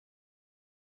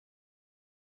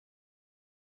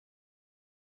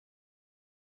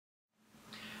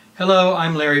Hello,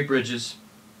 I'm Larry Bridges.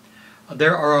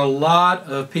 There are a lot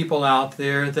of people out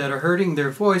there that are hurting their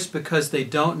voice because they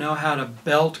don't know how to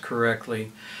belt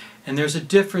correctly. And there's a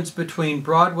difference between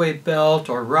Broadway belt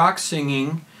or rock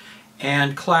singing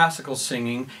and classical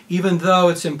singing, even though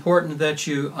it's important that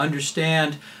you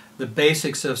understand the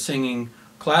basics of singing,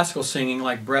 classical singing,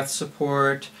 like breath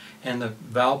support and the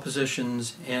vowel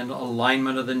positions and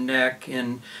alignment of the neck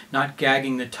and not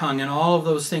gagging the tongue, and all of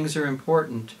those things are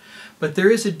important. But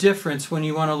there is a difference when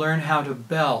you want to learn how to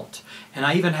belt. And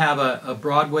I even have a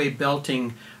Broadway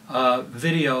belting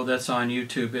video that's on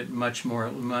YouTube at much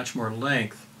more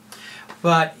length.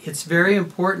 But it's very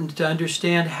important to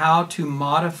understand how to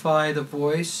modify the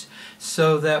voice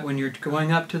so that when you're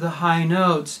going up to the high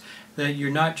notes, that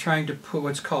you're not trying to put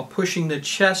what's called pushing the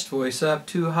chest voice up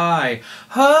too high.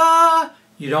 Ha!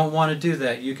 You don't want to do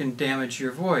that. You can damage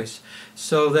your voice.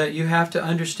 So that you have to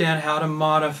understand how to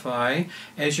modify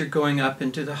as you're going up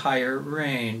into the higher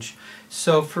range.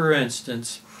 So for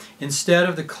instance, instead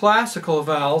of the classical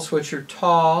vowels, which are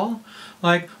tall,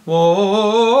 like whoa,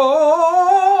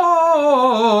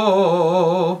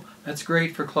 that's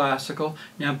great for classical.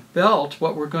 Now belt,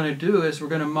 what we're going to do is we're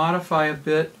going to modify a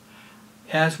bit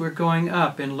as we're going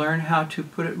up and learn how to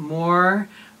put it more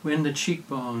in the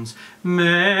cheekbones.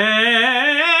 May.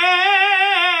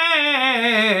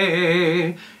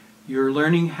 You're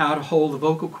learning how to hold the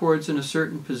vocal cords in a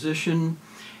certain position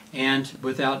and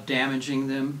without damaging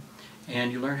them.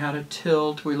 And you learn how to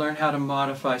tilt, we learn how to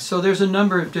modify. So there's a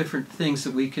number of different things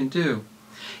that we can do.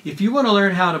 If you want to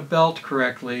learn how to belt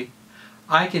correctly,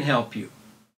 I can help you.